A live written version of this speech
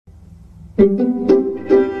So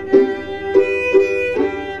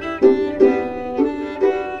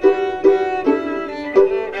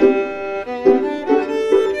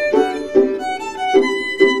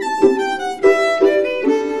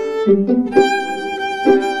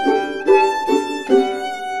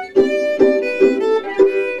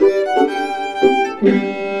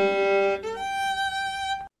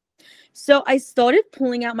I started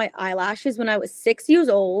pulling out my eyelashes when I was 6 years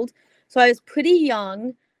old. So I was pretty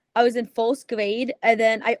young. I was in first grade, and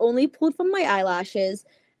then I only pulled from my eyelashes.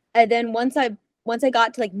 And then once I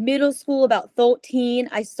got to like middle school, about 13,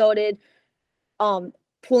 I started um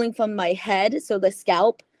pulling from my head, so the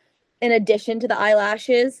scalp, in addition to the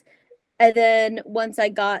eyelashes. And then once I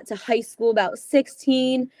got to high school, about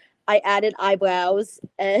 16, I added eyebrows,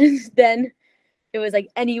 and then it was like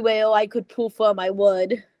anywhere I could pull from, I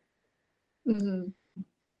would. Mm-hmm.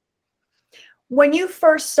 When you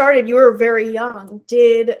first started, you were very young.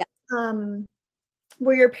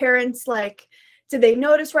 Were your parents like, did they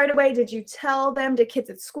notice right away? Did you tell them? Did kids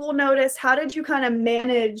at school notice? How did you kind of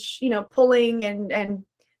manage, pulling and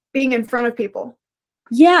being in front of people?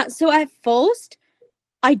 Yeah, so at first,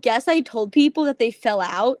 I guess I told people that they fell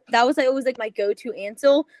out. That was like always like my go-to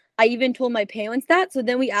answer. I even told my parents that. So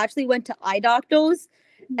then we actually went to eye doctors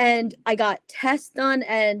and I got tests done,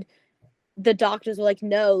 and the doctors were like,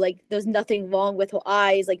 no, like there's nothing wrong with her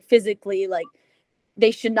eyes, like physically, like they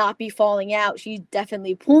should not be falling out. She's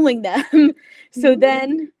definitely pulling them. So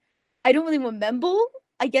then I don't really remember,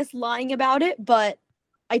 I guess, lying about it, but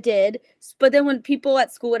I did. But then when people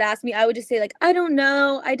at school would ask me, I would just say, like, I don't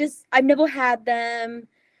know. I've never had them.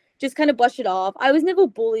 Just kind of brush it off. I was never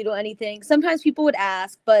bullied or anything. Sometimes people would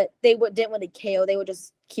ask, but didn't really care. They were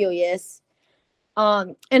just curious.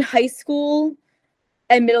 In high school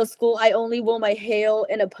and middle school, I only wore my hair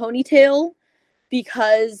in a ponytail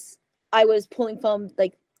because I was pulling from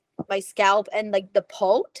like my scalp and like the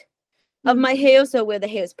part of my hair, so where the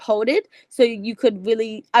hair is parted, so you could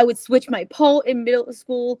really, I would switch my part in middle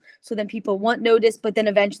school so then people won't notice, but then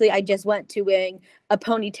eventually I just went to wearing a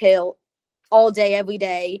ponytail all day every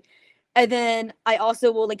day. And then I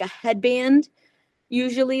also wore like a headband,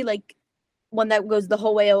 usually like one that goes the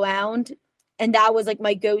whole way around, and that was like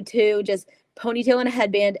my go-to, just ponytail and a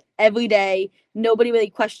headband every day. Nobody really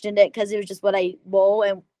questioned it because it was just what I wore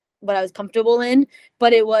and what I was comfortable in,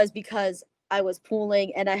 but it was because I was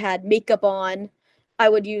pooling and I had makeup on. I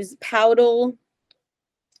would use powder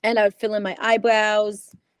and I would fill in my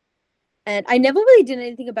eyebrows. And I never really did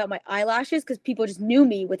anything about my eyelashes because people just knew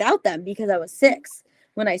me without them because I was 6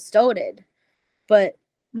 when I started. But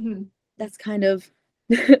that's kind of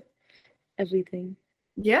everything.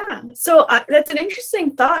 Yeah. So that's an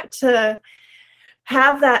interesting thought to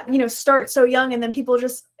have that, start so young and then people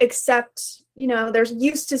just accept, they're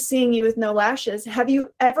used to seeing you with no lashes. Have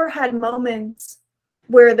you ever had moments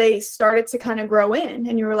where they started to kind of grow in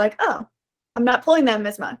and you were like, oh, I'm not pulling them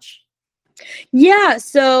as much? Yeah.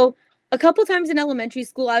 So a couple times in elementary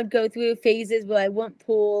school, I would go through phases where I wouldn't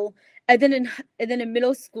pull. And then in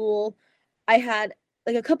middle school, I had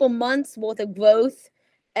like a couple months worth of growth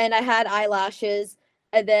and I had eyelashes,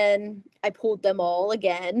 and then I pulled them all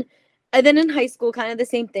again. And then in high school, kind of the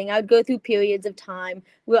same thing. I would go through periods of time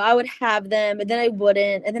where I would have them, and then I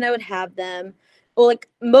wouldn't, and then I would have them. Or like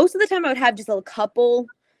most of the time I would have just a couple,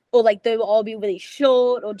 or like they would all be really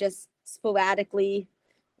short or just sporadically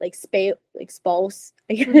like sparse,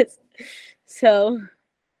 I guess. So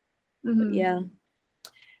yeah.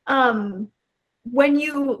 When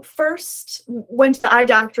you first went to the eye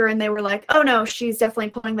doctor and they were like, oh no, she's definitely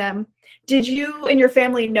pulling them, did you and your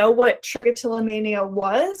family know what trichotillomania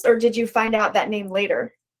was, or did you find out that name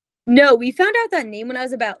later? No, we found out that name when I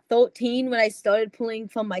was about 13, when I started pulling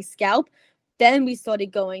from my scalp. Then we saw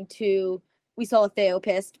a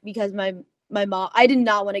therapist because my mom, I did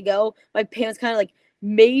not want to go. My parents kind of like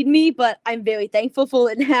made me, but I'm very thankful for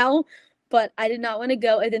it now. But I did not want to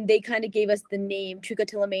go. And then they kind of gave us the name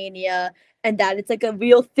trichotillomania, and that it's like a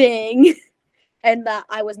real thing and that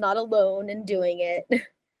I was not alone in doing it.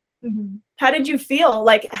 How did you feel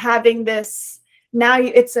like having this? Now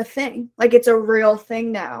it's a thing, like it's a real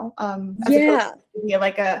thing now. Yeah.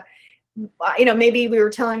 Like a, maybe we were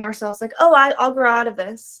telling ourselves like, oh, I'll grow out of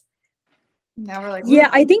this. Now we're like, yeah,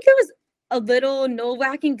 I think it was a little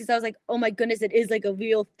nerve-wracking because I was like, oh my goodness, it is like a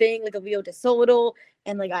real thing, like a real disorder,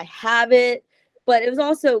 and like I have it. But it was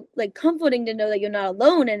also like comforting to know that you're not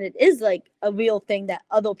alone and it is like a real thing that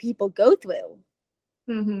other people go through.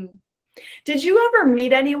 Did you ever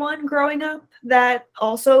meet anyone growing up that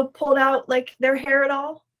also pulled out like their hair at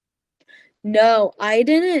all? No, I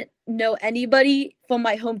didn't know anybody from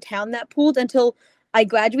my hometown that pulled until I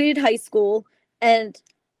graduated high school, and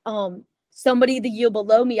somebody the year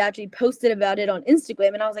below me actually posted about it on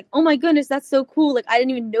Instagram, and I was like, oh my goodness, that's so cool. Like, I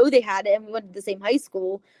didn't even know they had it, and we went to the same high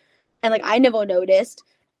school, and like I never noticed.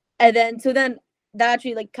 And then that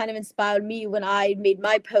actually like kind of inspired me when I made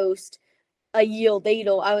my post a year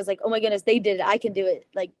later. I was like, oh my goodness, they did it. I can do it.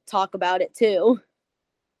 Like, talk about it too.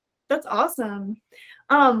 That's awesome.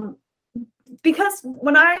 Because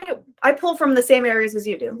when I pull from the same areas as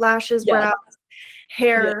you do, lashes, brows,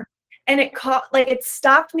 hair, and it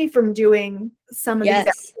stopped me from doing some of these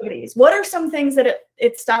activities. What are some things that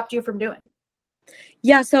it stopped you from doing?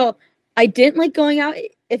 Yeah, so I didn't like going out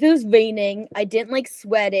if it was raining. I didn't like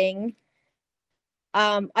sweating.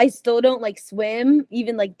 I still don't like swim.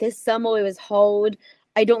 Even like this summer, it was cold.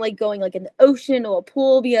 I don't like going like in the ocean or a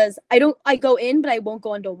pool because I go in, but I won't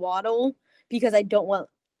go underwater because I don't want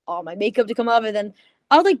all my makeup to come off. And then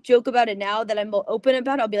I'll like joke about it now that I'm more open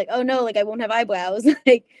about it. I'll be like, oh no, like I won't have eyebrows,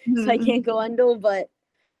 like so I can't go under. But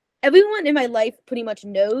everyone in my life pretty much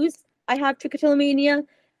knows I have trichotillomania,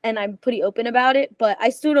 and I'm pretty open about it. But I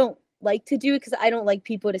still don't like to do it because I don't like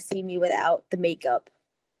people to see me without the makeup.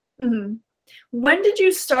 Mm-hmm. When did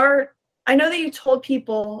you start? I know that you told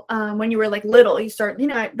people when you were like little, you start,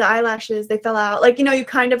 the eyelashes, they fell out. Like, you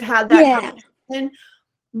kind of had that conversation.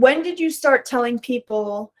 When did you start telling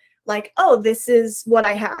people like, oh, this is what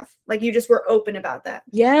I have? Like, you just were open about that?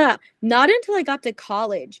 Yeah, not until I got to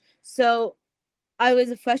college. So I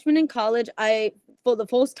was a freshman in college. For the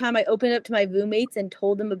first time, I opened up to my roommates and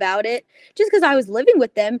told them about it just because I was living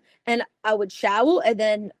with them, and I would shower and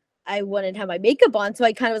then I wouldn't have my makeup on. So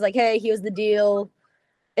I kind of was like, hey, here's the deal.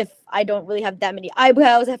 If I don't really have that many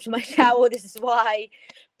eyebrows after my shower, this is why.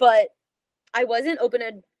 But I wasn't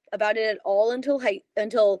open about it at all until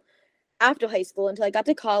after high school, until I got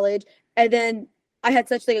to college. And then I had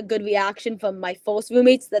such like a good reaction from my first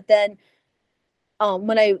roommates that then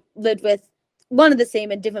when I lived with one of the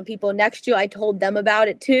same and different people next year, I told them about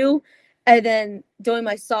it too. And then during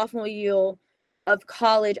my sophomore year of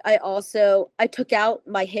college, I took out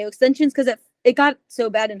my hair extensions because it got so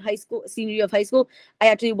bad in high school, senior year of high school. I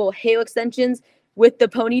actually wore hair extensions with the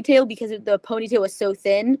ponytail because the ponytail was so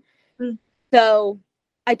thin. So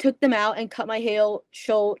I took them out and cut my hair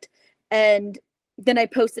short, and then I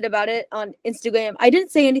posted about it on Instagram. I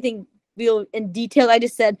didn't say anything real in detail. I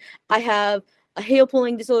just said I have a hair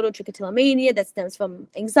pulling disorder, trichotillomania, that stems from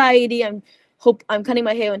anxiety. I'm cutting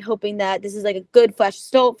my hair and hoping that this is like a good fresh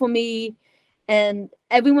start for me. And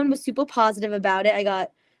everyone was super positive about it. I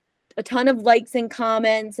got a ton of likes and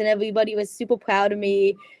comments, and everybody was super proud of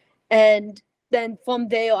me. And then from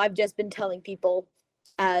there, I've just been telling people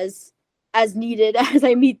as needed as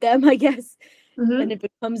I meet them, I guess. And it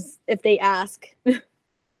becomes if they ask.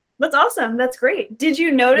 That's awesome. That's great. Did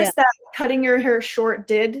you notice that cutting your hair short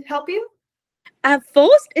did help you? At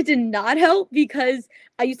first, it did not help because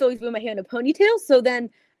I used to always wear my hair in a ponytail. So then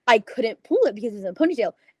I couldn't pull it because it was in a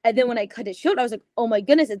ponytail. And then when I cut it short, I was like, oh my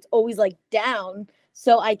goodness, it's always like down.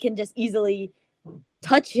 So I can just easily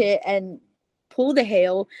touch it and pull the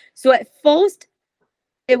hair. So at first,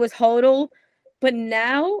 it was harder. But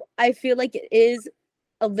now I feel like it is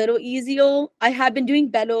a little easier. I have been doing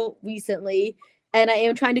better recently. And I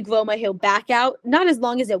am trying to grow my hair back out. Not as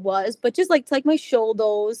long as it was, but just like to like my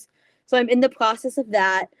shoulders. So I'm in the process of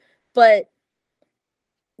that. But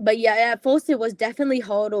yeah, at first it was definitely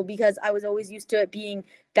harder because I was always used to it being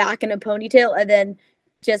back in a ponytail and then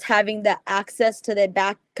just having the access to the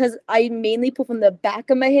back because I mainly pull from the back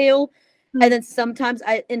of my hair. And then sometimes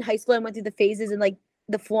in high school I went through the phases in like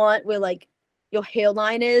the front where like your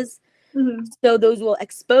hairline is. So those will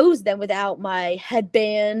expose them without my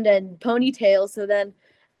headband and ponytail. So then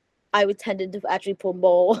I would tend to actually pull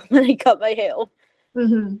more when I cut my hair.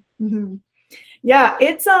 Yeah,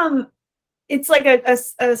 it's like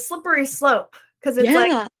a slippery slope because it's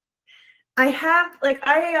like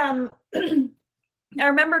I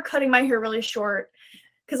remember cutting my hair really short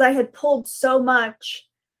because I had pulled so much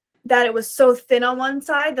that it was so thin on one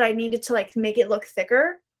side that I needed to like make it look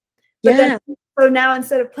thicker. But then so now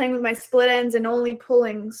instead of playing with my split ends and only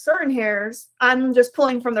pulling certain hairs, I'm just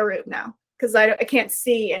pulling from the root now because I can't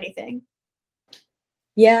see anything.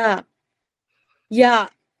 Yeah.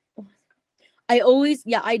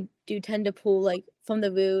 I do tend to pull like from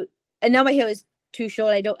the root. And now my hair is too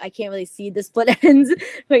short. I can't really see the split ends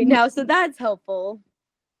right now. So that's helpful.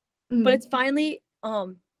 But it's finally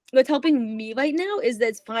what's helping me right now is that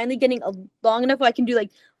it's finally getting long enough where I can do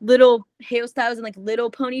like little hairstyles and like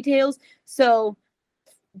little ponytails. So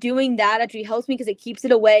doing that actually helps me because it keeps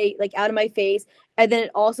it away like out of my face, and then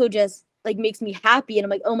it also just like makes me happy, and I'm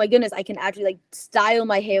like, oh my goodness, I can actually like style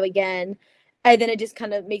my hair again. And then it just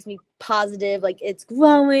kind of makes me positive, like it's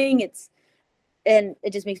growing, and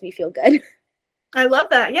it just makes me feel good. I love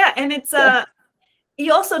that. Yeah, and it's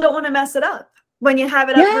you also don't want to mess it up when you have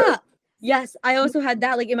it up. Yeah. Yes, I also had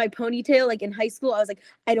that like in my ponytail, like in high school. I was like,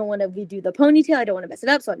 I don't want to redo the ponytail. I don't want to mess it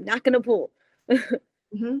up, so I'm not gonna pull.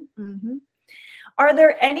 Are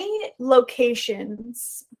there any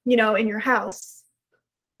locations, you know, in your house,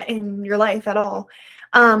 in your life at all,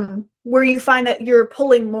 where you find that you're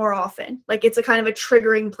pulling more often? Like it's a kind of a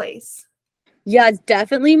triggering place? Yeah, it's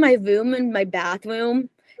definitely my room and my bathroom.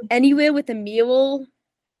 Anywhere with a mirror.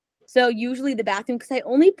 So usually the bathroom, because I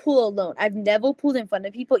only pull alone. I've never pulled in front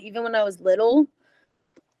of people, even when I was little.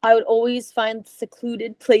 I would always find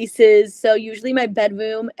secluded places. So usually my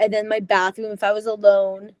bedroom and then my bathroom if I was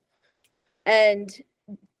alone. And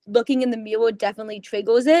looking in the mirror definitely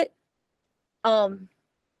triggers it.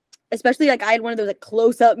 Especially like I had one of those like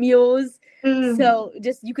close-up mirrors. So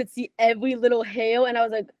just you could see every little hair, and I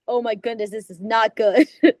was like, oh my goodness, this is not good.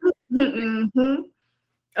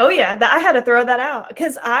 Oh yeah, I had to throw that out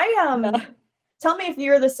because I tell me if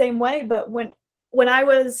you're the same way, but when I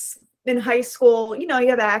was in high school, you know, you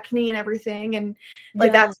have acne and everything, and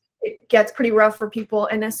like it gets pretty rough for people.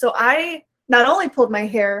 And so I not only pulled my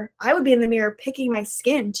hair, I would be in the mirror picking my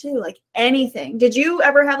skin too, like anything. Did you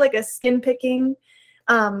ever have like a skin picking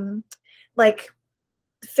like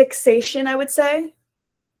fixation, I would say?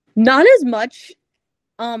 Not as much.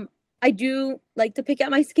 I do like to pick at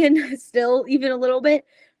my skin still, even a little bit,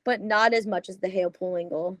 but not as much as the hair pulling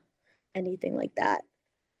or anything like that.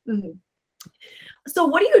 So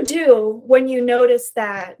what do you do when you notice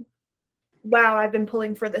that, wow, I've been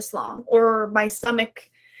pulling for this long, or my stomach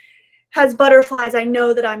has butterflies, I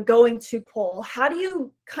know that I'm going to pull? How do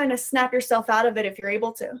you kind of snap yourself out of it if you're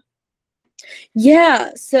able to?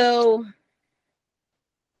 Yeah, so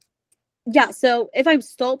if I'm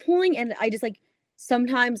still pulling and I just like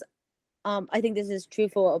sometimes I think this is true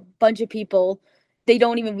for a bunch of people, they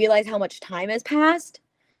don't even realize how much time has passed.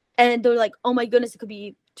 And they're like, oh my goodness, it could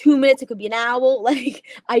be 2 minutes, it could be an hour. Like,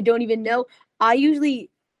 I don't even know. I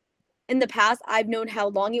usually, in the past, I've known how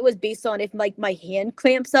long it was based on if like my hand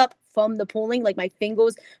clamps up from the pulling, like my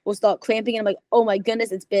fingers will start clamping. And I'm like, oh my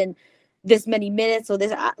goodness, it's been this many minutes or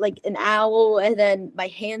this like an hour. And then my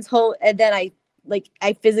hands hold. And then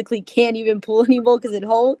I physically can't even pull anymore because it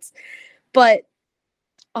holds. But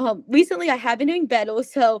recently I have been doing better,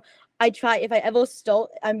 so I try if I ever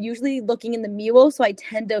start, I'm usually looking in the mirror, so I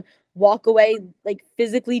tend to walk away, like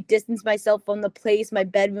physically distance myself from the place, my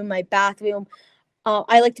bedroom, my bathroom.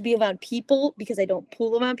 I like to be around people because I don't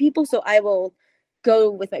pull around people, so I will go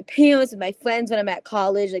with my parents and my friends when I'm at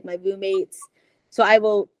college, like my roommates. So I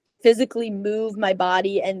will physically move my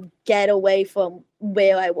body and get away from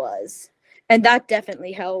where I was, and that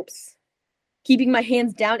definitely helps keeping my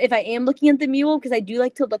hands down. If I am looking at the mirror, because I do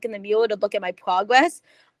like to look in the mirror to look at my progress,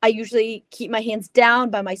 I usually keep my hands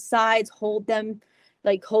down by my sides, hold them,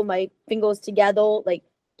 like hold my fingers together, like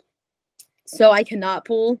so I cannot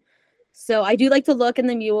pull. So I do like to look in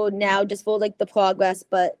the mirror now just for like the progress,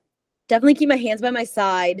 but definitely keep my hands by my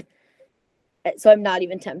side so I'm not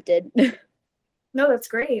even tempted. No, that's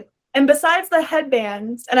great. And besides the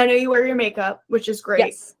headbands, and I know you wear your makeup, which is great.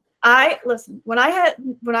 Yes. Listen, when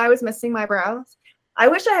I was missing my brows, I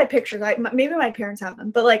wish I had pictures. Maybe my parents have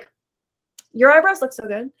them, but like your eyebrows look so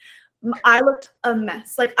good. I looked a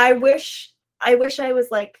mess. Like I wish I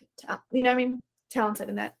was like, you know what I mean, talented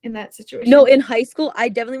in that situation. No, in high school, I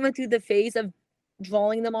definitely went through the phase of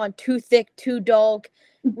drawing them on too thick, too dark,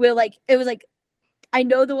 where like it was like I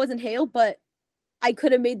know there wasn't hair, but I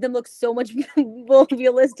could have made them look so much more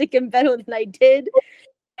realistic and better than I did.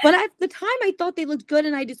 But at the time, I thought they looked good,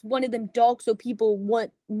 and I just wanted them dark so people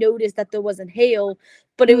wouldn't notice that there wasn't hair.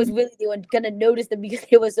 But it was really they were gonna notice them because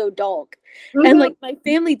they were so dark. And like my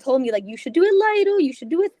family told me, like you should do it lighter, you should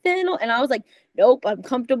do it thinner, and I was like, nope, I'm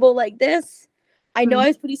comfortable like this. I know I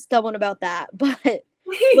was pretty stubborn about that, but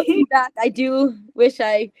looking back, I do wish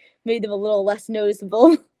I made them a little less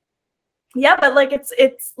noticeable. Yeah, but like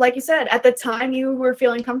it's like you said, at the time you were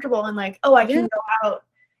feeling comfortable and like, oh, I can go out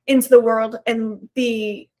into the world and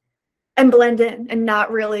blend in and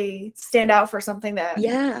not really stand out for something that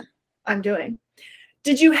I'm doing.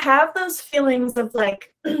 Did you have those feelings of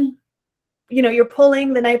like, you know, you're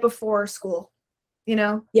pulling the night before school, you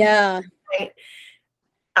know? Yeah. Right.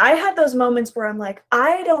 I had those moments where I'm like,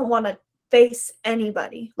 I don't want to face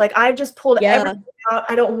anybody. Like I just pulled everything out.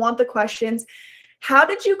 I don't want the questions. How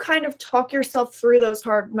did you kind of talk yourself through those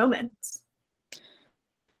hard moments?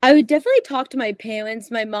 I would definitely talk to my parents,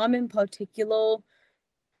 my mom in particular.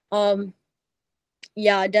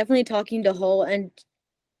 Yeah, definitely talking to her and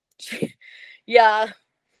yeah,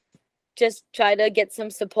 just try to get some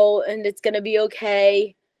support and it's gonna be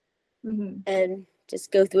okay. and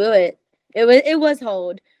just go through it. It was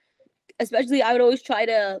hard. Especially I would always try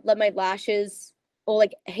to let my lashes or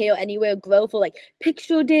like hair anywhere grow for like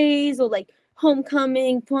picture days or like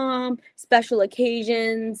homecoming, prom, special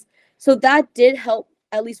occasions. So that did help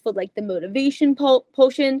at least for like the motivation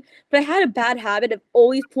potion. But I had a bad habit of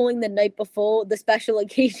always pulling the night before the special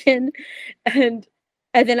occasion, and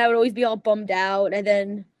and then I would always be all bummed out. And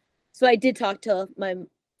then so I did talk to my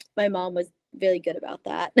mom was really good about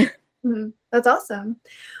that. That's awesome.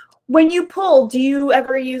 When you pull, do you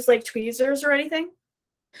ever use like tweezers or anything?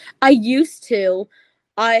 I used to.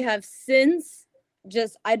 I have since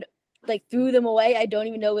just I like threw them away. I don't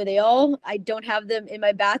even know where they are. I don't have them in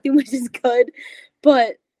my bathroom, which is good.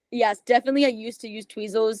 But yes, definitely I used to use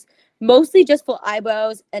tweezers mostly just for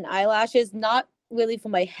eyebrows and eyelashes, not really for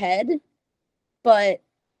my head. But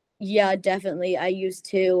yeah, definitely I used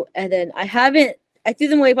to. And then I threw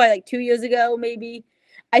them away probably like 2 years ago, maybe.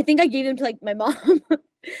 I think I gave them to like my mom.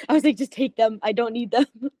 I was like, just take them. I don't need them.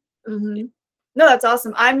 No, that's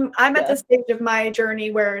awesome. I'm at Yeah. the stage of my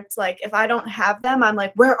journey where it's like if I don't have them, I'm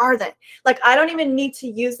like, where are they? Like I don't even need to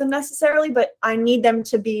use them necessarily, but I need them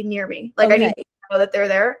to be near me. Like I need to know that they're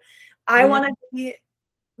there. I want to be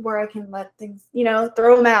where I can let things,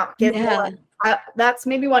 throw them out, give more. That's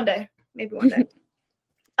maybe one day. Maybe one day.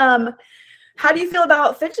 How do you feel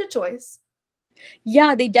about fidget toys?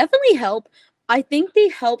 Yeah, they definitely help. I think they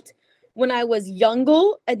helped when I was younger,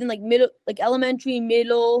 and then like middle, like elementary,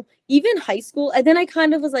 middle, even high school. And then I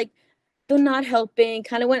kind of was like, they're not helping,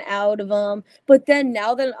 kind of went out of them. But then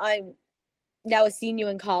now that I'm now a senior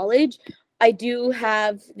in college, I do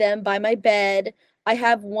have them by my bed. I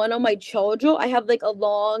have one on my charger. I have like a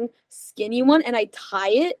long, skinny one, and I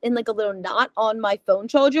tie it in like a little knot on my phone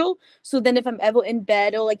charger. So then, if I'm ever in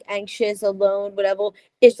bed or like anxious, alone, whatever,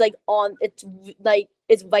 it's like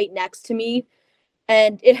it's right next to me,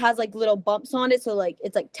 and it has like little bumps on it, so like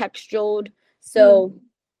it's like textured. So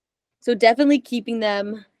definitely keeping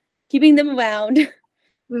them around.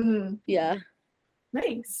 Yeah.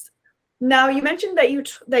 Nice. Now you mentioned that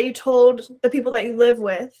you told the people that you live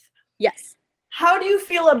with. Yes. How do you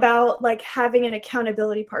feel about like having an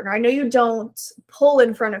accountability partner? I know you don't pull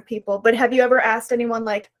in front of people, but have you ever asked anyone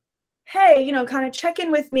like, hey, kind of check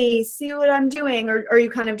in with me, see what I'm doing, or are you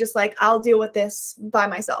kind of just like, I'll deal with this by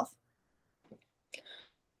myself?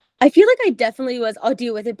 I feel like I definitely was. I'll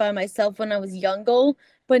deal with it by myself when I was younger,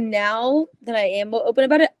 but now that I am more open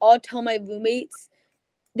about it, I'll tell my roommates.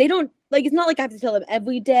 They don't like. It's not like I have to tell them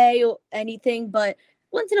every day or anything, but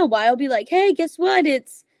once in a while, I'll be like, "Hey, guess what?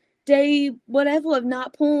 It's day whatever of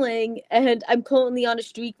not pulling, and I'm currently on a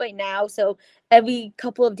streak right now. So every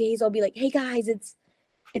couple of days, I'll be like, "Hey guys,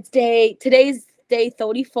 today's day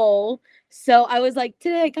 34." So I was like,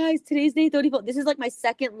 "Today, guys, today's day 34. This is like my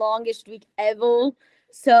second longest streak ever."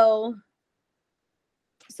 So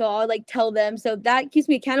I'll like tell them. So that keeps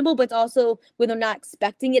me accountable, but it's also when they're not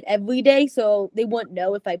expecting it every day. So they won't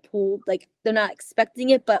know if I pulled, like they're not expecting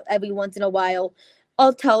it, but every once in a while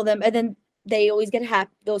I'll tell them, and then they always get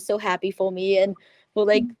happy. They're so happy for me and will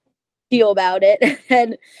like feel about it.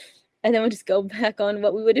 And then we'll just go back on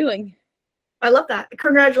what we were doing. I love that.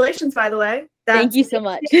 Congratulations, by the way. Thank you so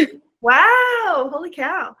much. Wow, holy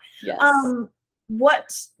cow. Yes.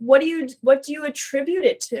 What do you attribute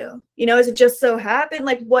it to? Is it just so happened?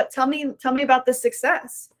 Like tell me about the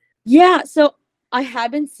success. Yeah, so I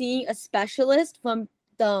have been seeing a specialist from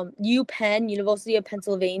the UPenn, University of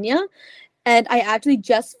Pennsylvania, and I actually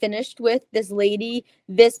just finished with this lady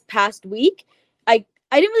this past week. I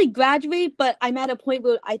didn't really graduate, but I'm at a point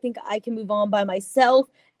where I think I can move on by myself,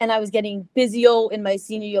 and I was getting busier in my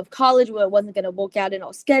senior year of college where it wasn't going to work out in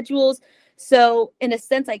our schedules. So in a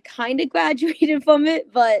sense, I kind of graduated from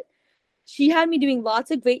it, but she had me doing lots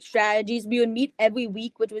of great strategies. We would meet every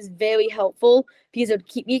week, which was very helpful because it would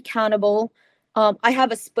keep me accountable. I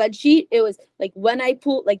have a spreadsheet. It was like when I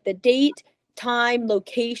pulled, like the date, time,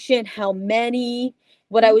 location, how many,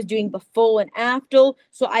 what I was doing before and after.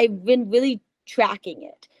 So I've been really tracking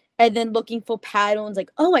it and then looking for patterns like,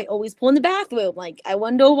 oh, I always pull in the bathroom. Like, I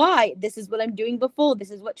wonder why. This is what I'm doing before. This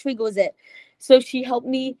is what triggers it. So she helped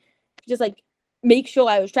me just like make sure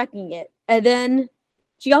I was tracking it. And then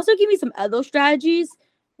she also gave me some other strategies,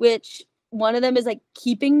 which one of them is like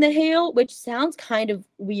keeping the hair, which sounds kind of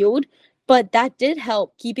weird, but that did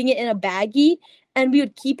help keeping it in a baggie. And we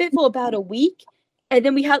would keep it for about a week. And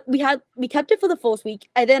then we kept it for the first week.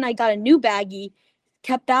 And then I got a new baggie,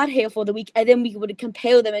 kept that hair for the week. And then we would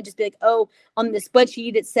compare them and just be like, oh, on the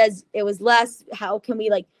spreadsheet it says it was less. How can we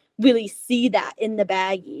like really see that in the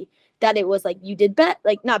baggie? That it was like you did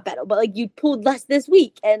like not better, but like you pulled less this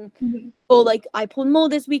week, and or like I pulled more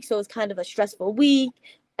this week, so it was kind of a stressful week.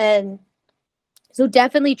 And so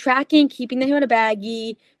definitely tracking, keeping the hair in a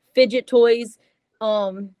baggie, fidget toys,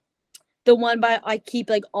 the one I keep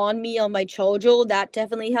like on me on my chojo, that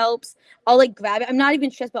definitely helps. I'll like grab it. I'm not even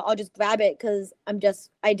stressed, but I'll just grab it because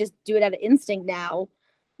I just do it out of instinct now.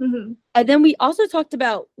 Mm-hmm. And then we also talked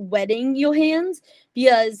about wetting your hands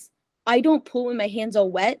because I don't pull when my hands are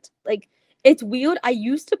wet. Like, it's weird. I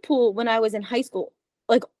used to pull when I was in high school,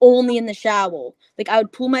 like only in the shower. Like, I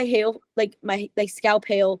would pull my hair, like my like scalp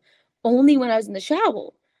hair, only when I was in the shower.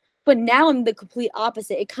 But now I'm the complete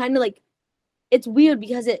opposite. It kind of like it's weird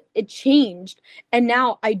because it changed, and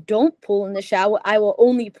now I don't pull in the shower. I will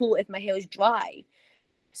only pull if my hair is dry.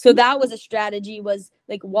 So that was a strategy, was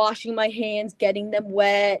like washing my hands, getting them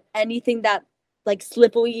wet, anything that like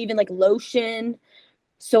slippery, even like lotion,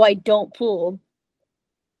 so I don't pull.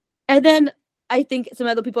 And then I think some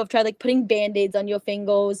other people have tried like putting band-aids on your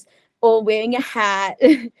fingers or wearing a hat.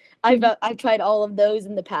 I've tried all of those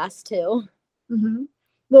in the past too. Mm-hmm.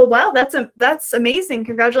 Well, wow, that's amazing.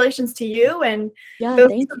 Congratulations to you, and Yeah,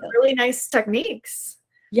 those thank are some you. really nice techniques.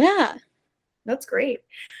 Yeah. That's great.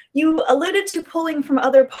 You alluded to pulling from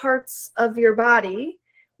other parts of your body.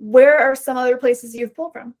 Where are some other places you've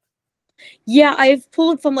pulled from? Yeah, I've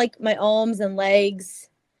pulled from like my arms and legs.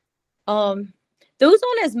 Those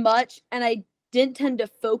aren't as much, and I didn't tend to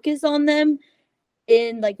focus on them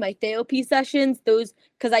in like my therapy sessions. Those,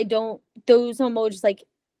 because I don't, those are more just like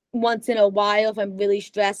once in a while if I'm really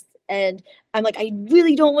stressed and I'm like, I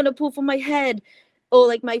really don't want to pull from my head or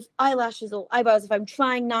like my eyelashes or eyebrows. If I'm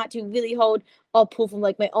trying not to really hold, I'll pull from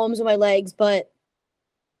like my arms or my legs. But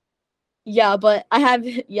yeah, but I have,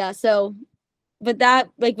 yeah, so, but that,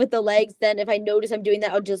 like with the legs, then if I notice I'm doing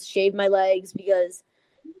that, I'll just shave my legs because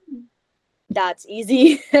that's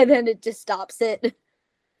easy and then it just stops it.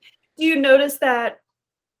 Do you notice that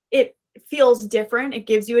it feels different? It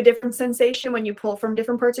gives you a different sensation when you pull from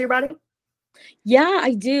different parts of your body? Yeah,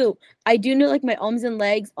 I do. I do know like my arms and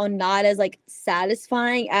legs are not as like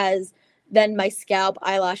satisfying as than my scalp,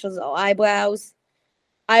 eyelashes, or eyebrows.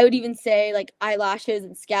 I would even say like eyelashes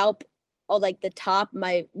and scalp are like the top,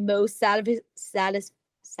 my most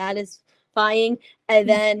satisfying, and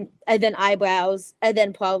then eyebrows, and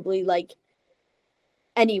then probably like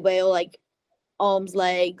anyway, or like arms,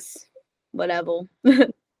 legs, whatever.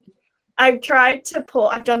 I've tried to pull,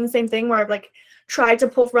 I've done the same thing where I've like tried to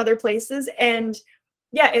pull from other places, and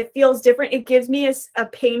yeah, it feels different. It gives me a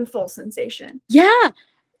painful sensation. Yeah.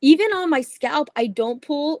 Even on my scalp, I don't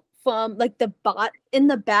pull from like the bot in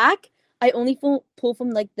the back. I only pull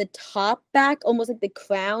from like the top back, almost like the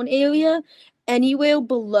crown area. Anywhere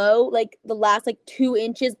below like the last like 2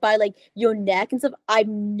 inches by like your neck and stuff, I've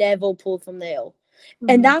never pulled from there. And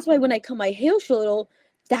Mm-hmm. that's why when I cut my hair short,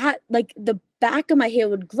 that like the back of my hair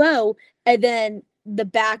would grow, and then the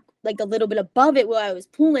back like a little bit above it where I was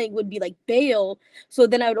pulling would be like bare. So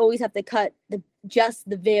then I would always have to cut the just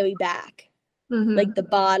the very back, Mm-hmm. like the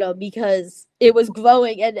bottom, because it was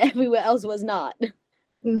growing and everywhere else was not.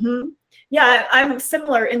 Mm-hmm. Yeah, I'm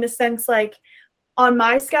similar in the sense like on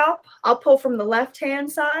my scalp, I'll pull from the left hand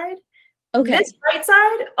side. Okay. This right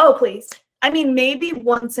side, oh please. I mean, maybe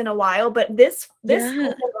once in a while, but this Yeah.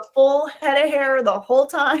 a full head of hair the whole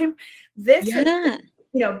time. This is,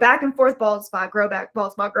 Yeah. back and forth, bald spot, grow back,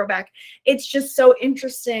 bald spot, grow back. It's just so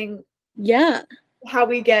interesting Yeah. how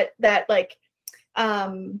we get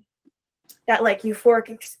um that like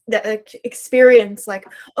euphoric experience, like,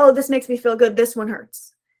 oh, this makes me feel good, this one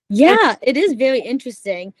hurts. And Yeah, it is very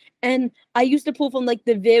interesting. And I used to pull from like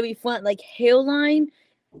the very front, like hairline.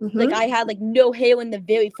 Like mhm, I had like no hair in the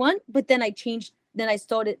very front, but then I changed, then I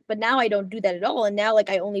started, but now I don't do that at all. And now like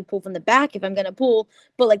I only pull from the back if I'm gonna pull,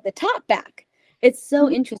 but like the top back. It's so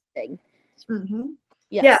interesting. mhm.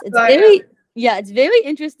 Yeah, Yes, so I, it's very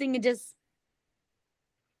interesting, and just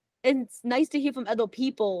it's nice to hear from other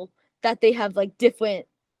people that they have like different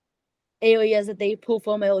areas that they pull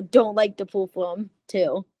from or don't like to pull from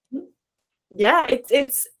too. yeah,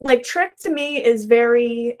 it's like Trich to me is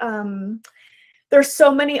very there's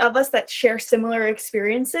so many of us that share similar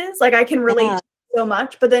experiences. Like I can relate Yeah. to so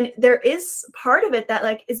much, but then there is part of it that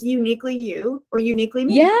like is uniquely you or uniquely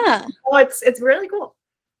me. Yeah. Oh, it's really cool.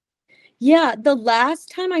 Yeah. The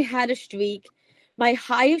last time I had a streak, my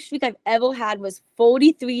highest streak I've ever had was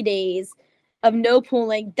 43 days of no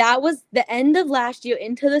pulling. That was the end of last year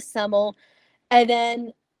into the summer. And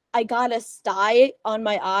then I got a sty on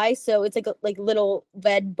my eye. So it's like a like little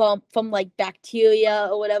red bump from like bacteria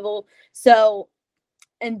or whatever. So,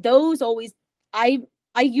 and those always, I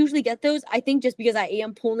I usually get those. I think just because I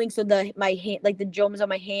am pulling, so the my hand, like the germs on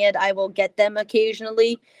my hand, I will get them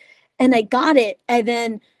occasionally. And I got it, and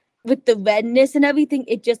then with the redness and everything,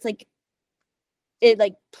 it just like it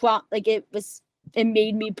like it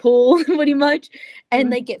made me pull pretty much, and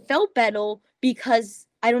like it felt better because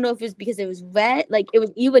I don't know if it was because it was red, like it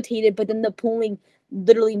was irritated, but then the pulling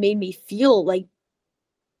literally made me feel like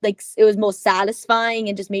it was more satisfying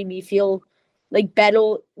and just made me feel like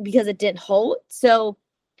better because it didn't hurt. So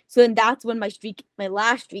then that's when my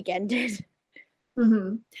last streak ended.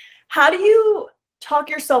 Mm-hmm. How do you talk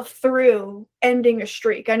yourself through ending a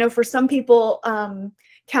streak? I know for some people,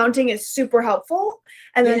 counting is super helpful.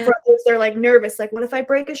 And then for others, they're like nervous. Like, what if I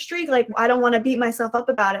break a streak? Like, I don't want to beat myself up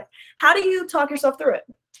about it. How do you talk yourself through it?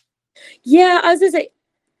 Yeah, I was gonna say,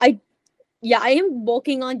 I am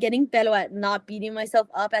working on getting better at not beating myself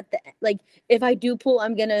up at the like. If I do pull,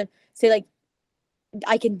 I'm gonna say like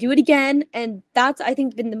I can do it again, and that's I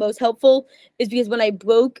think been the most helpful is because when I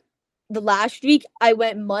broke the last streak, I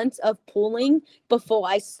went months of pulling before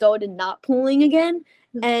I started not pulling again.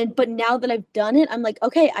 But now that I've done it, I'm like,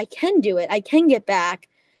 okay, I can do it. I can get back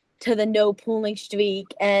to the no pulling streak,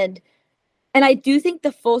 and I do think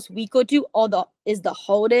the first week or two is the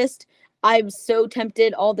hardest. I'm so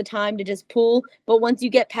tempted all the time to just pull, but once you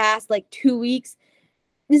get past like 2 weeks,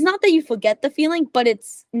 it's not that you forget the feeling, but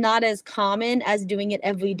it's not as common as doing it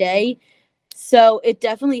every day. So it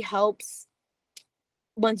definitely helps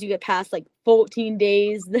once you get past like 14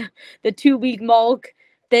 days, the 2 week mark,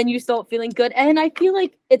 then you start feeling good. And I feel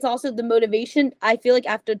like it's also the motivation. I feel like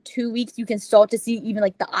after 2 weeks, you can start to see even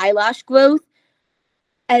like the eyelash growth.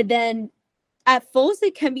 And then at first,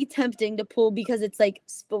 it can be tempting to pull because it's like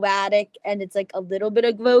sporadic and it's like a little bit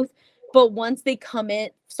of growth. But once they come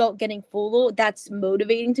in, start getting fuller, that's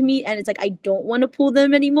motivating to me. And it's like, I don't want to pull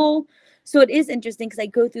them anymore. So it is interesting because I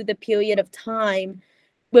go through the period of time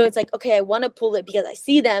where it's like, okay, I want to pull it because I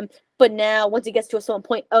see them. But now once it gets to a certain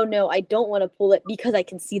point, oh no, I don't want to pull it because I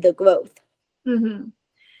can see the growth. Mm-hmm.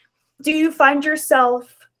 Do you find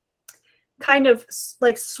yourself kind of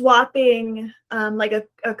like swapping like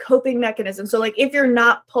a coping mechanism? So like if you're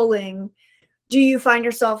not pulling, do you find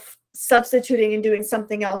yourself substituting and doing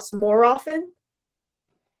something else more often?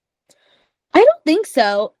 I don't think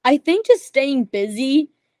so. I think just staying busy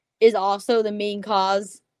is also the main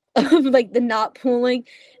cause of like the not pulling.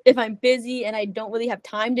 If I'm busy and I don't really have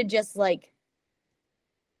time to just like,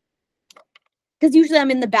 because usually I'm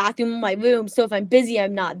in the bathroom in my room. So if I'm busy,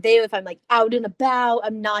 I'm not there. If I'm like out and about,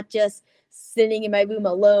 I'm not just sitting in my room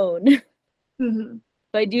alone. Mm-hmm.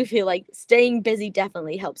 But I do feel like staying busy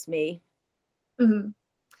definitely helps me. Mm-hmm.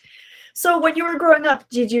 So when you were growing up,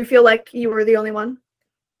 did you feel like you were the only one?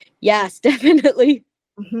 Yes, definitely.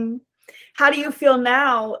 Mm-hmm. How do you feel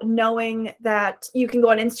now knowing that you can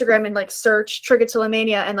go on Instagram and like search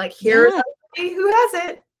trichotillomania and like here's somebody who has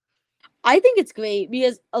it? I think it's great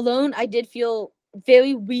because alone I did feel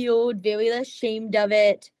very weird, very ashamed of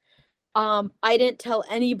it. I didn't tell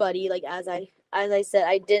anybody, like as I said,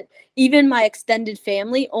 I didn't, even my extended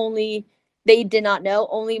family, only they did not know.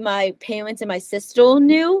 Only my parents and my sister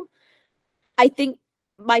knew. I think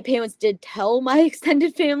my parents did tell my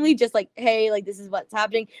extended family, just like, hey, like this is what's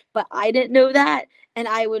happening, but I didn't know that. And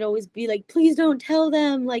I would always be like, please don't tell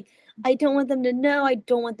them. Like, I don't want them to know. I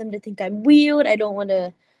don't want them to think I'm weird. I don't want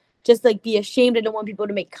to just like be ashamed. I don't want people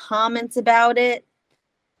to make comments about it.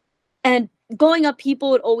 And growing up,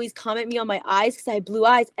 people would always comment me on my eyes because I had blue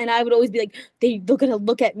eyes, and I would always be like, they're gonna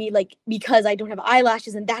look at me like because I don't have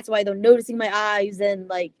eyelashes, and that's why they're noticing my eyes, and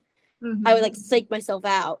like I would like psych myself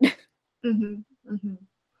out. Mm-hmm. Mm-hmm.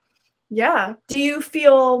 Yeah. Do you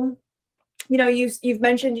feel, you've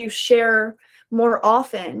mentioned you share more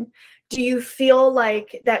often. Do you feel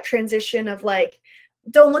like that transition of like,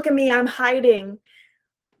 don't look at me, I'm hiding?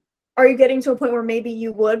 Are you getting to a point where maybe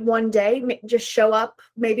you would one day just show up,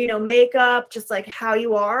 maybe no makeup, just like how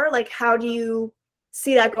you are? Like, how do you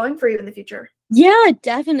see that going for you in the future? Yeah,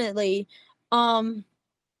 definitely. Um,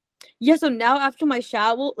 yeah, so now after my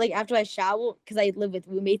shower, like after I shower, because I live with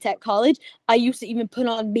roommates at college, I used to even put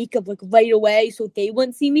on makeup like right away so they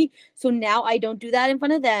wouldn't see me. So now I don't do that in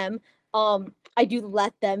front of them. I do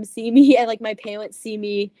let them see me and like my parents see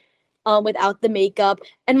me without the makeup.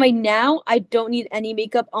 And right now I don't need any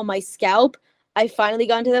makeup on my scalp. I finally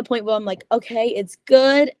gotten to the point where I'm like, okay, it's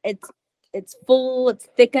good. It's full, it's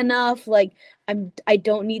thick enough. Like I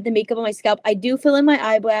don't need the makeup on my scalp. I do fill in my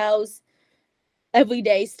eyebrows every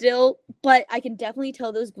day still, but I can definitely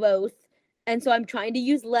tell those growth. And so I'm trying to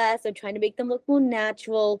use less. I'm trying to make them look more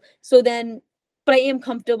natural. So then, but I am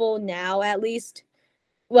comfortable now, at least,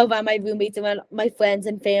 well, by my roommates and my friends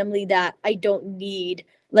and family, that I don't need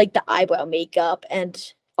like the eyebrow makeup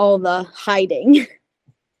and all the hiding.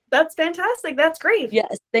 That's fantastic. That's great.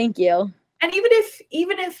 Yes, thank you. And even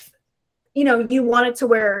if you wanted to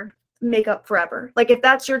wear makeup forever. Like if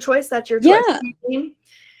that's your choice, that's your choice. Yeah.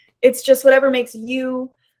 It's just whatever makes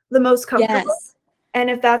you the most comfortable. Yes. And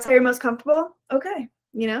if that's how you're most comfortable, okay,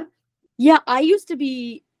 you know? Yeah, I used to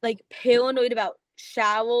be like paranoid about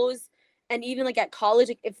showers, and even like at college,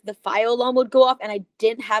 like if the fire alarm would go off and I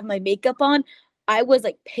didn't have my makeup on, I was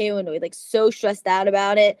like paranoid, like so stressed out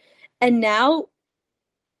about it. And now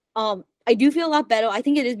I do feel a lot better. I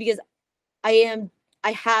think it is because I am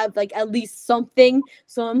I have like at least something.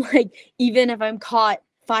 So I'm like, even if I'm caught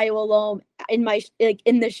fire alarm in my like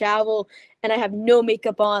in the shower and I have no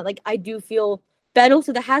makeup on, like I do feel better.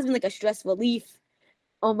 So that has been like a stress relief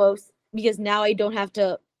almost, because now I don't have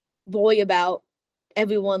to worry about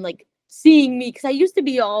everyone like seeing me. Because I used to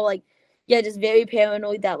be all like, yeah, just very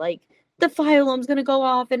paranoid that like the fire alarm's gonna go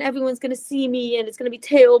off and everyone's gonna see me and it's gonna be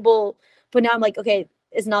terrible. But now I'm like, okay,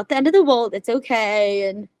 it's not the end of the world. It's okay,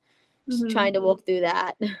 and just trying to walk through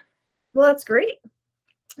that. Well, that's great.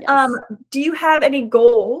 Yes. Do you have any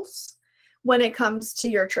goals when it comes to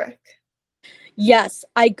your trick? Yes,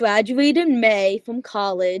 I graduated in May from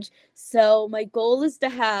college, so my goal is to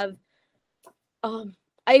have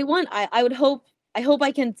I would hope I hope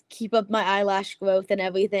I can keep up my eyelash growth and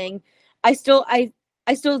everything. I still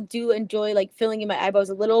do enjoy like filling in my eyebrows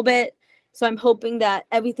a little bit. So I'm hoping that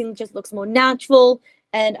everything just looks more natural,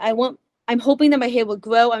 and I'm hoping that my hair will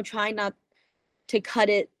grow. I'm trying not to cut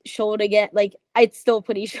it short again. Like it's still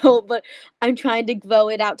pretty short, but I'm trying to grow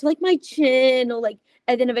it out to like my chin, or like,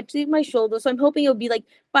 and then eventually my shoulder. So I'm hoping it'll be like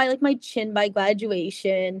by like my chin by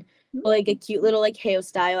graduation, or like a cute little like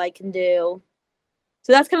hairstyle I can do.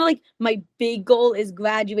 So that's kind of like my big goal is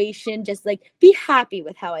graduation, just like be happy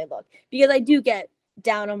with how I look, because I do get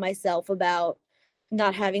down on myself about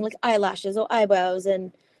not having like eyelashes or eyebrows,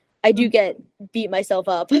 and I do get beat myself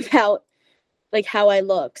up about like how I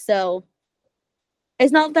look. So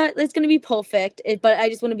it's not that it's going to be perfect, but I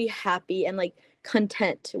just want to be happy and like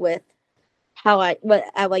content with how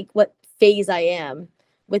what phase I am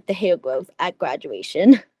with the hair growth at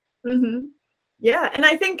graduation. Mm-hmm. Yeah, and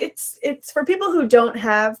I think it's for people who don't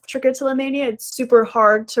have trichotillomania, it's super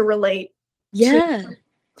hard to relate to, Yeah.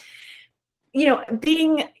 you know,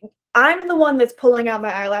 I'm the one that's pulling out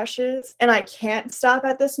my eyelashes and I can't stop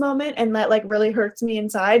at this moment, and that like really hurts me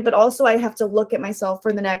inside, but also I have to look at myself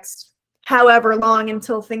for the next however long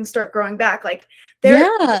until things start growing back. Like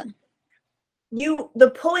Yeah.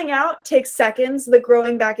 the pulling out takes seconds, the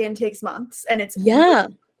growing back in takes months, and it's Yeah.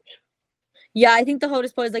 Yeah, I think the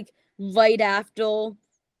hardest part is like right after,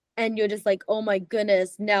 and you're just like, oh my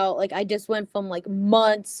goodness, now like I just went from like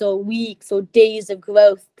months or weeks or days of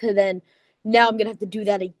growth to then now I'm gonna have to do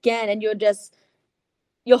that again. And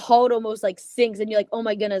your heart almost like sinks and you're like, oh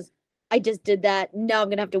my goodness, I just did that. Now I'm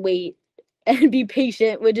gonna have to wait and be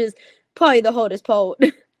patient, which is probably the hardest part.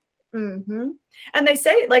 Mm-hmm. And they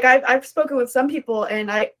say, like I've spoken with some people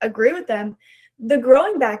and I agree with them, the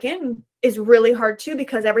growing back in is really hard too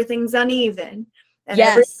because everything's uneven and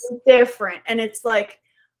Yes. everything's different. And it's like,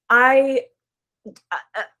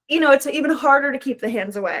 it's even harder to keep the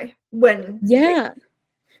hands away when. Yeah.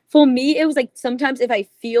 For me, it was like sometimes if I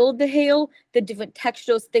feel the hail, the different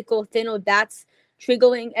textures, thick or thin, or that's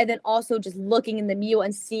triggering. And then also just looking in the mirror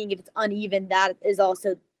and seeing if it's uneven, that is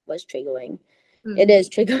also was triggering. It is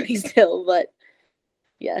triggering still, but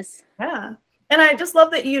yes. Yeah. And I just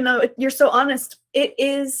love that, you're so honest. It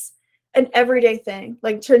is an everyday thing.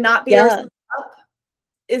 Like to not beat ourselves up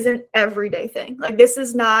is an everyday thing. Like this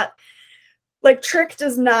is not like Trich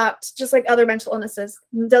does not, just like other mental illnesses,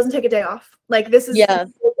 doesn't take a day off. Like this is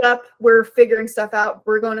wake up, we're figuring stuff out.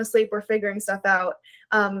 We're going to sleep, we're figuring stuff out.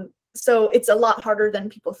 So it's a lot harder than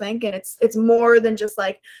people think. And it's more than just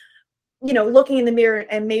like, looking in the mirror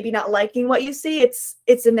and maybe not liking what you see.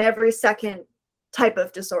 It's an every second type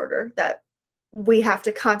of disorder that we have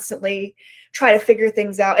to constantly try to figure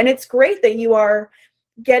things out. And it's great that you are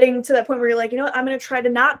getting to that point where you're like, I'm going to try to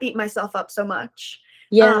not beat myself up so much.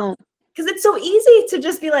 Yeah. Because it's so easy to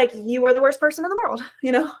just be like, you are the worst person in the world,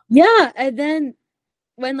 Yeah. And then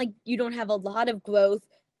when like you don't have a lot of growth,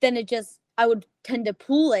 then I would tend to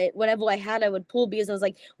pull it. Whatever I had, I would pull because I was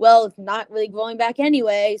like, well, it's not really growing back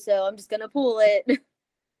anyway, so I'm just gonna pull it.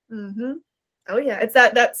 Mm-hmm. Oh yeah, it's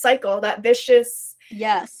that cycle, that vicious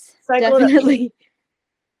cycle. Definitely.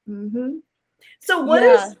 Mm-hmm. So what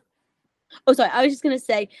is? Oh, sorry. I was just gonna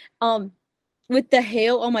say, with the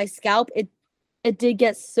hair on my scalp, it did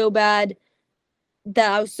get so bad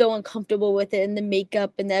that I was so uncomfortable with it and the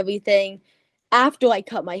makeup and everything after I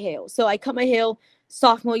cut my hair. So I cut my hair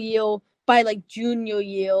sophomore year. By like junior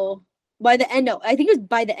year, I think it was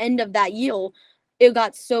by the end of that year, it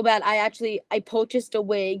got so bad. I purchased a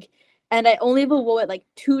wig, and I only ever wore it like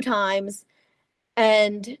 2 times,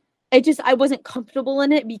 and I wasn't comfortable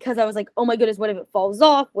in it because I was like, oh my goodness, what if it falls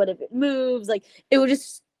off? What if it moves? Like, it was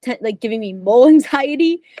just like giving me more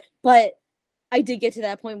anxiety. But I did get to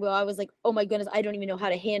that point where I was like, oh my goodness, I don't even know how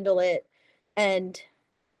to handle it. And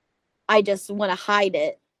I just want to hide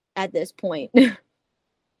it at this point.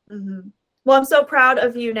 Mm-hmm. Well, I'm so proud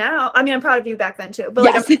of you now. I mean, I'm proud of you back then too, but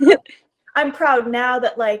like, Yes. I'm proud now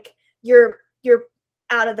that like you're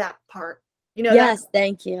out of that part. You know, Yes,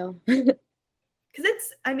 thank you. because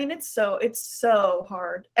it's so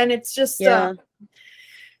hard, and it's just Yeah.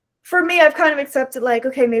 for me, I've kind of accepted like,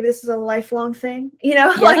 okay, maybe this is a lifelong thing, you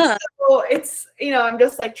know, like, Yeah. so it's, you know, I'm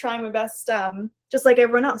just like trying my best, just like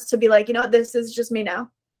everyone else, to be like, you know, this is just me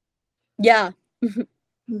now. Yeah.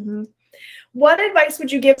 Mm-hmm. What advice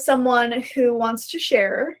would you give someone who wants to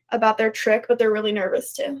share about their trick, but they're really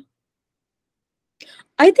nervous too?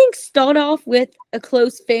 I think start off with a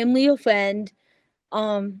close family or friend.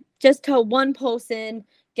 Just tell one person,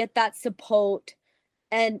 get that support,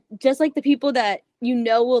 and just like the people that you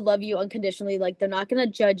know will love you unconditionally, like they're not gonna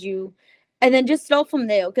judge you, and then just start from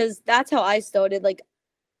there, because that's how I started. Like,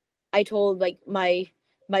 I told like my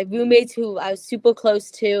roommates who I was super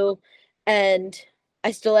close to, and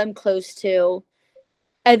I still am close to,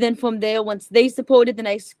 and then from there, once they supported, then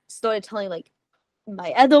I started telling like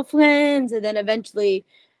my other friends, and then eventually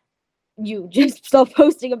you just start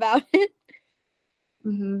posting about it.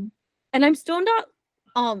 Mm-hmm. And I'm still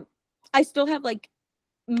not I still have like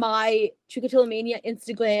my trichotillomania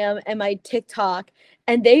Instagram and my TikTok,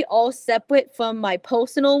 and they all separate from my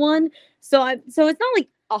personal one. So it's not like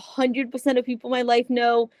 100% of people in my life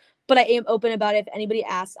know, but I am open about it. If anybody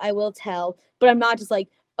asks, I will tell. But I'm not just like,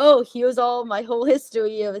 oh, here's all my whole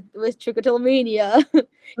history with trichotillomania,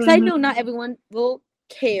 because I know Mm-hmm. not everyone will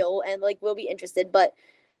care and like will be interested, but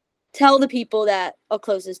tell the people that are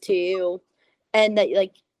closest to you and that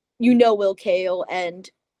like you know will care and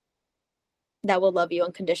that will love you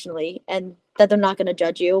unconditionally and that they're not going to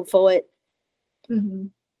judge you for it. Mm-hmm.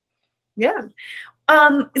 Yeah.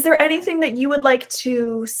 Is there anything that you would like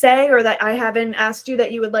to say or that I haven't asked you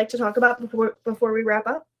that you would like to talk about before we wrap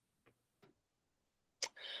up?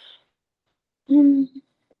 Hmm.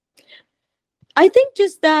 I think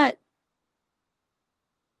just that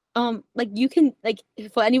like you can like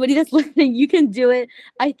for anybody that's listening, you can do it.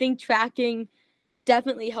 I think tracking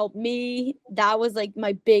definitely helped me. That was like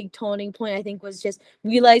my big turning point, I think, was just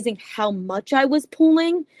realizing how much I was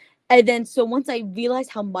pulling. And then so once I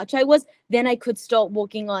realized how much I was, then I could start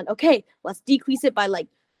working on, okay, let's decrease it by like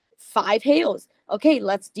 5 hairs. Okay,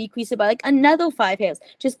 let's decrease it by like another 5 hairs.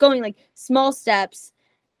 Just going like small steps.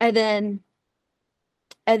 And then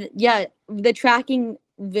and yeah, the tracking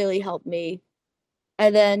really helped me.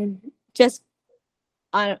 And then just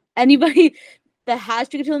anybody that has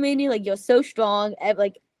trichotillomania, like you're so strong.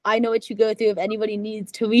 Like I know what you go through. If anybody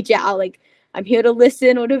needs to reach out, like I'm here to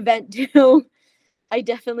listen or to vent to. I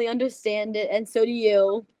definitely understand it, and so do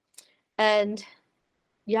you. And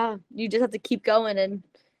yeah, you just have to keep going and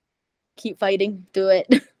keep fighting through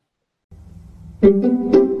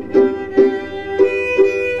it.